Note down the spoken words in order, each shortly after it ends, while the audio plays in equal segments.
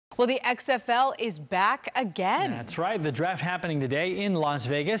Well, the XFL is back again. That's right. The draft happening today in Las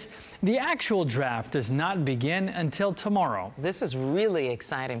Vegas. The actual draft does not begin until tomorrow. This is really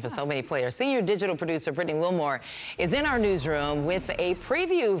exciting for so many players. Senior digital producer Brittany Wilmore is in our newsroom with a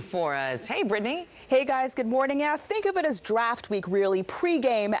preview for us. Hey, Brittany. Hey, guys. Good morning. Yeah, think of it as draft week, really,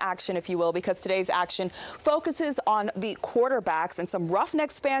 pre-game action, if you will, because today's action focuses on the quarterbacks, and some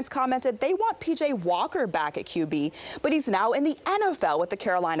Roughnecks fans commented they want P.J. Walker back at QB, but he's now in the NFL with the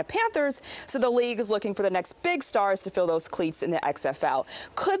Carolina Panthers, so the league is looking for the next big stars to fill those cleats in the XFL.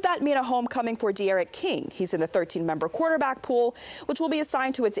 Could that mean a homecoming for D'Eriq King? He's in the 13-member quarterback pool, which will be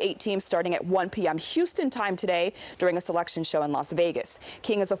assigned to its 8 teams starting at 1 p.m. Houston time today during a selection show in Las Vegas.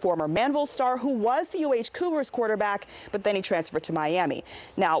 King is a former Manville star who was the UH Cougars quarterback, but then he transferred to Miami.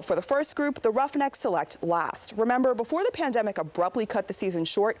 Now, for the first group, the Roughnecks select last. Remember, before the pandemic abruptly cut the season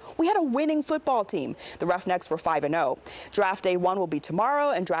short, we had a winning football team. The Roughnecks were 5-0. Draft day 1 will be tomorrow,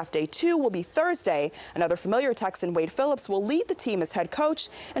 and draft day 2 will be Thursday. Another familiar Texan, Wade Phillips, will lead the team as head coach,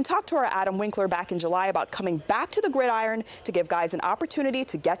 and talked to our Adam Winkler back in July about coming back to the gridiron to give guys an opportunity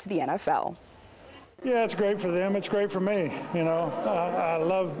to get to the NFL. Yeah, it's great for them. It's great for me. You know, I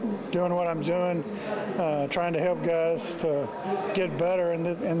love doing what I'm doing, trying to help guys to get better, and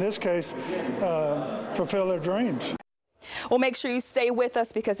in this case, fulfill their dreams. Well, make sure you stay with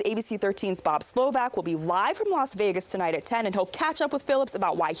us because ABC 13's Bob Slovak will be live from Las Vegas tonight at 10, and he'll catch up with Phillips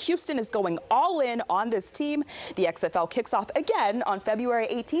about why Houston is going all in on this team. The XFL kicks off again on February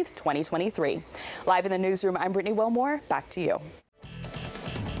 18th, 2023. Live in the newsroom, I'm Brittany Wilmore. Back to you.